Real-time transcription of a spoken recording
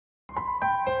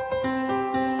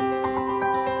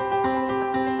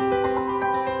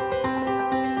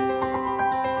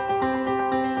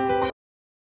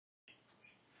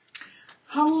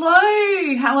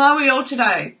Hey, how are we all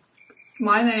today?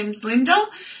 My name's Linda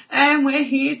and we're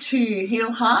here to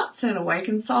heal hearts and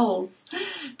awaken souls.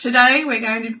 Today we're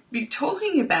going to be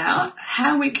talking about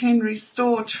how we can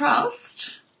restore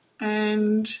trust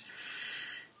and,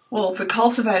 well, for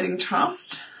cultivating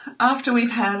trust after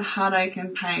we've had heartache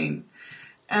and pain.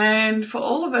 And for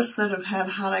all of us that have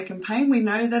had heartache and pain, we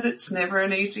know that it's never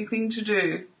an easy thing to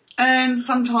do. And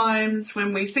sometimes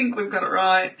when we think we've got it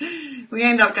right, we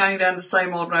end up going down the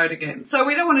same old road again. So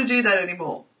we don't want to do that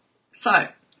anymore. So,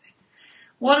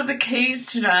 what are the keys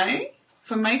today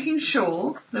for making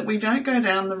sure that we don't go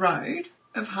down the road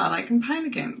of heartache and pain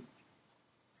again?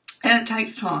 And it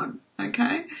takes time,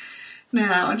 okay?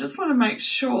 Now, I just want to make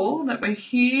sure that we're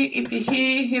here. If you're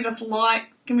here, hit a like,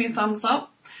 give me a thumbs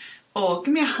up, or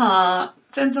give me a heart,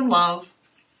 send some love,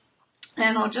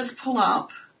 and I'll just pull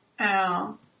up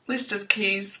our list of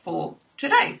keys for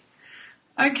today.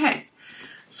 Okay,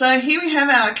 so here we have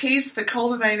our keys for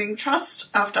cultivating trust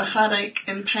after heartache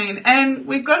and pain. And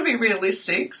we've got to be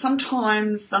realistic.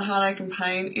 Sometimes the heartache and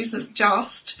pain isn't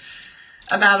just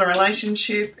about a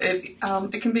relationship. It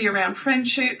can be around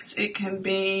friendships. It can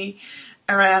be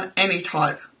around any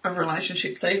type of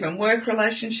relationships, even work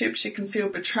relationships. You can feel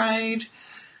betrayed.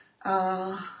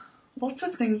 Lots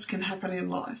of things can happen in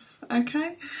life,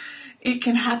 okay? It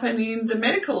can happen in the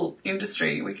medical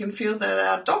industry. We can feel that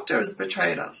our doctor has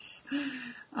betrayed us,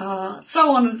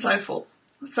 so on and so forth.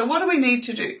 So what do we need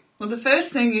to do? Well, the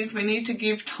first thing is we need to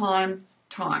give time.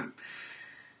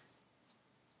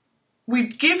 We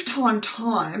give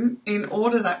time in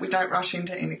order that we don't rush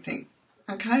into anything,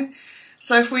 okay?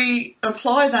 So if we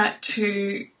apply that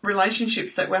to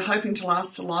relationships that we're hoping to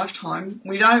last a lifetime,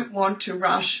 we don't want to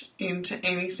rush into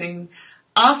anything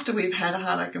after we've had a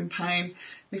heartache and pain,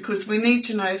 because we need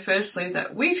to know firstly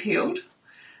that we've healed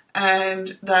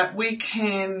and that we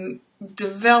can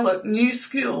develop new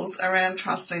skills around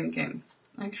trusting again,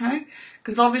 okay?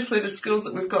 Because obviously the skills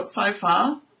that we've got so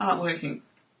far aren't working.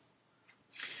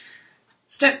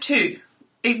 Step 2,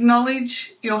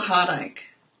 acknowledge your heartache,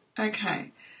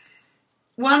 okay?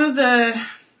 One of the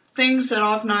things that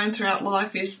I've known throughout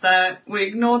life is that we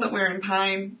ignore that we're in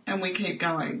pain and we keep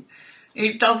going.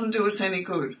 It doesn't do us any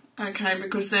good, okay,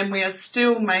 because then we are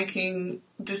still making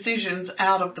decisions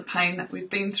out of the pain that we've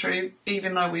been through,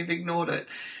 even though we've ignored it.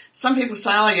 Some people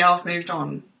say, oh yeah, I've moved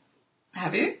on.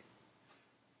 Have you?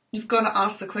 You've got to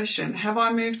ask the question, have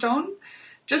I moved on?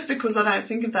 Just because I don't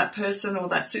think of that person or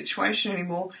that situation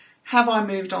anymore, have I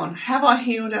moved on? Have I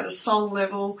healed at a soul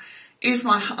level? Is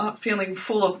my heart feeling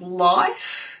full of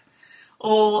life?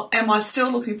 Or am I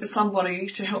still looking for somebody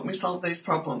to help me solve these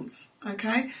problems?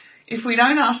 Okay? If we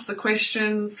don't ask the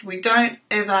questions, we don't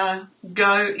ever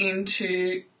go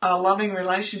into a loving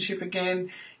relationship again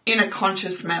in a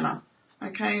conscious manner.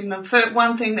 Okay? And the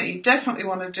one thing that you definitely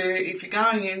want to do if you're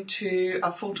going into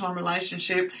a full-time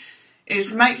relationship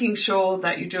is making sure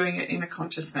that you're doing it in a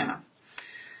conscious manner.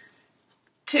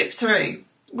 Tip 3.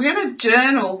 We're going to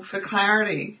journal for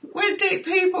clarity. We're deep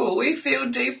people. We feel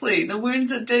deeply. The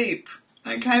wounds are deep.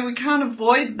 Okay, we can't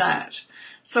avoid that.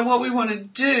 So what we want to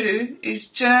do is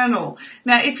journal.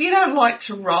 Now, if you don't like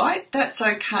to write, that's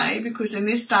okay, because in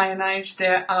this day and age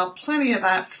there are plenty of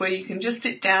apps where you can just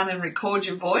sit down and record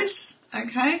your voice,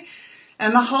 okay?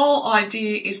 And the whole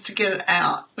idea is to get it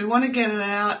out. We want to get it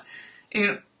out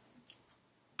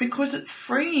because it's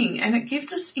freeing and it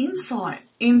gives us insight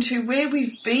into where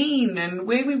we've been and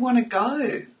where we want to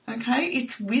go, okay?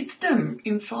 It's wisdom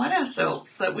inside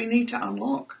ourselves that we need to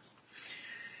unlock.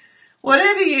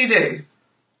 Whatever you do,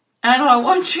 and I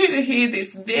want you to hear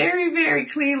this very, very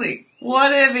clearly,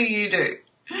 whatever you do,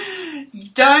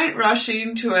 don't rush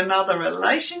into another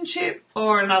relationship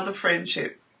or another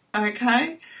friendship,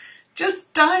 okay?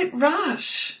 Just don't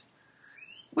rush.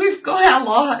 We've got our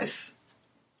life.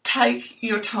 Take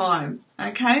your time,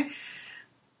 okay?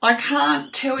 I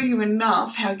can't tell you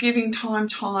enough how giving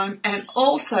time and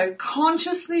also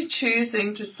consciously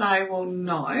choosing to say, well,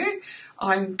 no,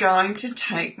 I'm going to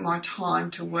take my time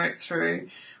to work through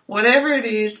whatever it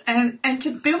is and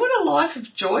to build a life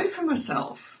of joy for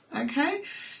myself, okay?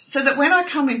 So that when I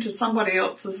come into somebody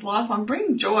else's life, I'm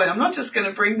bringing joy. I'm not just going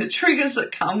to bring the triggers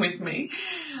that come with me.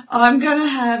 I'm going to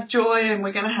have joy and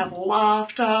we're going to have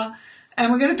laughter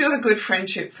and we're going to build a good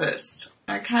friendship first,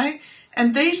 okay?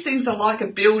 And these things are like a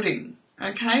building,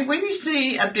 okay? When you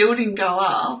see a building go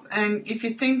up, and if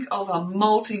you think of a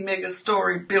multi-mega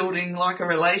story building like a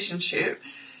relationship,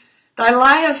 they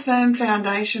lay a firm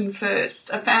foundation first,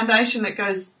 a foundation that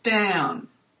goes down,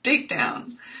 deep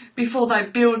down, before they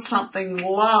build something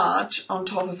large on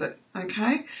top of it,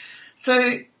 okay?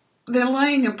 So they're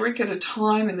laying a brick at a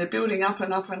time and they're building up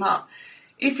and up and up.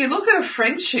 if you look at a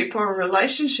friendship or a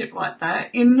relationship like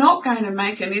that, you're not going to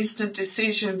make an instant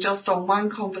decision just on one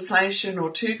conversation or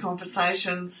two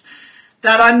conversations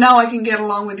that I know I can get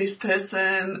along with this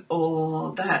person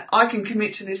or that I can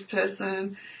commit to this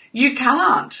person. You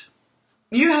can't.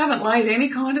 You haven't laid any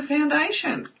kind of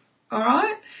foundation, all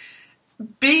right?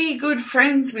 Be good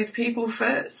friends with people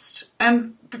first.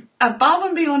 And above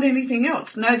and beyond anything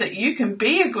else, know that you can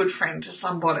be a good friend to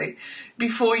somebody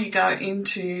before you go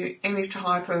into any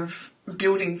type of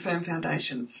building firm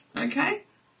foundations, okay?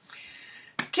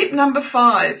 Tip number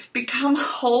 5, become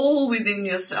whole within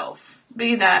yourself.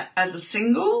 Be that as a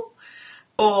single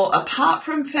or apart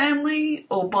from family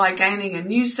or by gaining a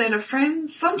new set of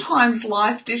friends. Sometimes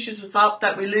life dishes us up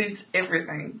that we lose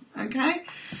everything, okay?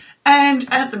 And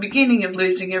at the beginning of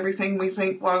losing everything, we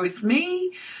think, woe is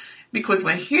me, because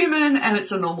we're human and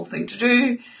it's a normal thing to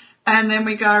do. And then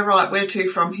we go, right, where to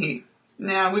from here?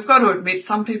 Now, we've got to admit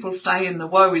some people stay in the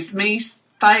woe is me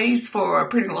phase for a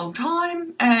pretty long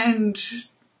time and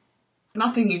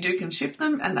nothing you do can shift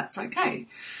them, and that's okay.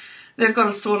 They've got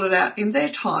to sort it out in their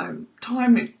time,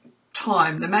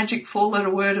 the magic 4-letter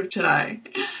word of today.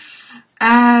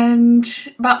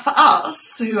 But for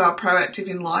us who are proactive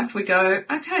in life, we go,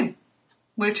 okay,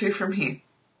 where to from here?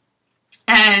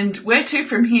 And where to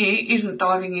from here isn't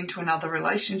diving into another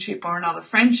relationship or another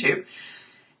friendship.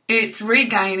 It's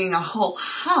regaining a whole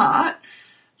heart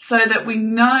so that we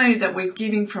know that we're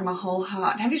giving from a whole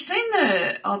heart. Have you seen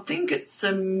I think it's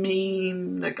a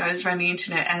meme that goes around the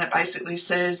internet and it basically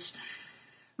says,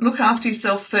 look after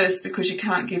yourself first because you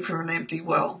can't give from an empty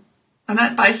well. And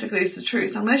that basically is the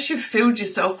truth. Unless you've filled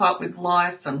yourself up with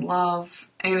life and love,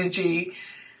 energy,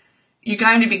 you're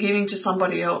going to be giving to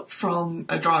somebody else from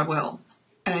a dry well.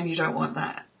 And you don't want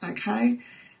that, okay?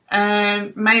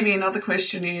 And maybe another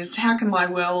question is, how can my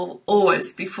well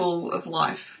always be full of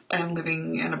life and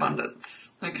living in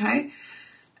abundance, okay?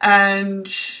 And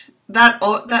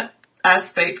that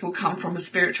aspect will come from a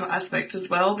spiritual aspect as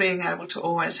well, being able to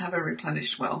always have a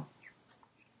replenished well.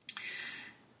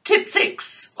 Tip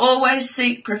 6, always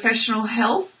seek professional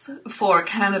health for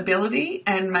accountability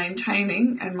and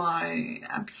maintaining, and my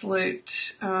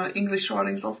absolute English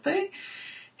writing's off there,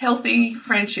 healthy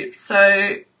friendships.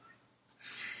 So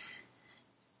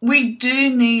we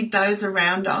do need those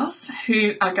around us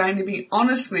who are going to be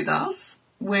honest with us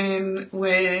when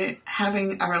we're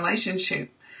having a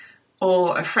relationship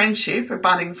or a friendship, a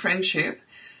budding friendship,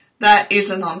 that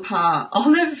isn't on par.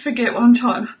 I'll never forget one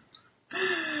time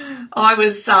I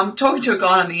was talking to a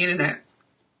guy on the internet,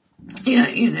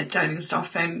 internet dating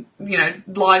stuff and,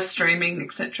 live streaming,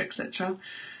 etc., etc.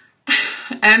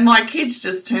 And my kids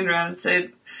just turned around and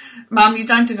said, Mum, you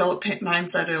don't develop pet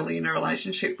names that early in a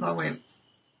relationship. And I went,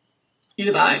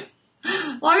 you don't?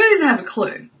 Well, I didn't have a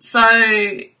clue.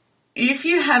 So if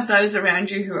you have those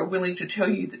around you who are willing to tell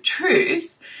you the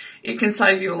truth, it can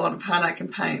save you a lot of heartache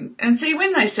and pain. And see,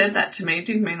 when they said that to me, it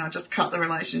didn't mean I just cut the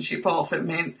relationship off. It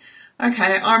meant,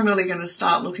 okay, I'm really going to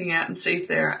start looking out and see if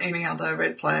there are any other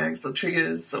red flags or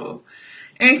triggers or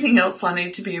anything else I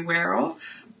need to be aware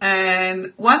of.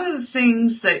 And one of the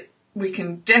things that we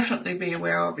can definitely be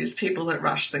aware of is people that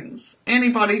rush things.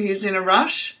 Anybody who's in a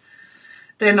rush,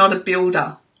 they're not a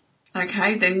builder,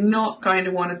 okay? They're not going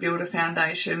to want to build a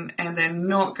foundation and they're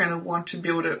not going to want to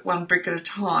build it one brick at a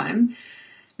time.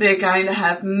 They're going to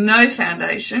have no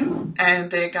foundation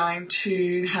and they're going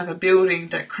to have a building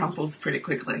that crumples pretty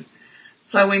quickly.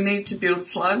 So we need to build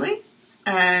slowly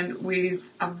and with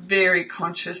a very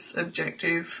conscious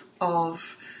objective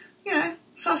of,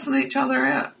 sussing each other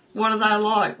out. What are they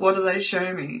like? What do they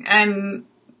show me? And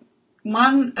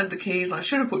one of the keys I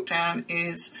should have put down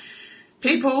is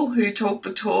people who talk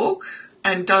the talk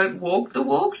and don't walk the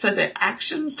walk, so their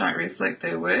actions don't reflect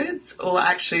their words, or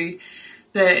actually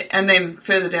and then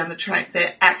further down the track,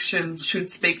 their actions should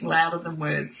speak louder than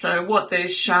words. So what they're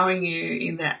showing you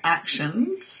in their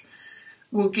actions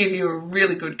will give you a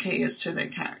really good key as to their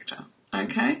character,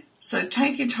 okay? So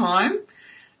take your time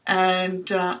and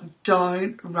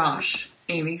don't rush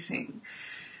anything.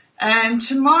 And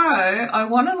tomorrow I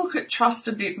want to look at trust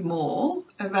a bit more,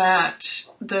 about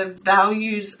the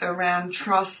values around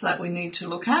trust that we need to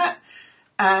look at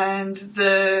and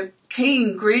the key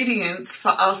ingredients for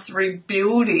us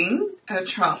rebuilding a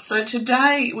trust. So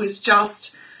today it was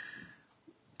just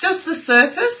the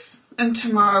surface, and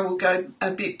tomorrow we'll go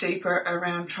a bit deeper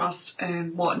around trust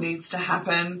and what needs to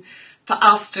happen for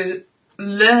us to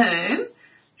learn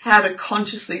how to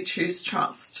consciously choose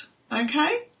trust.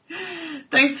 Okay?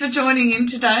 Thanks for joining in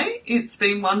today. It's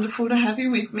been wonderful to have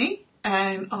you with me,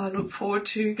 and I look forward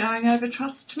to going over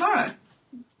trust tomorrow.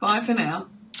 Bye for now.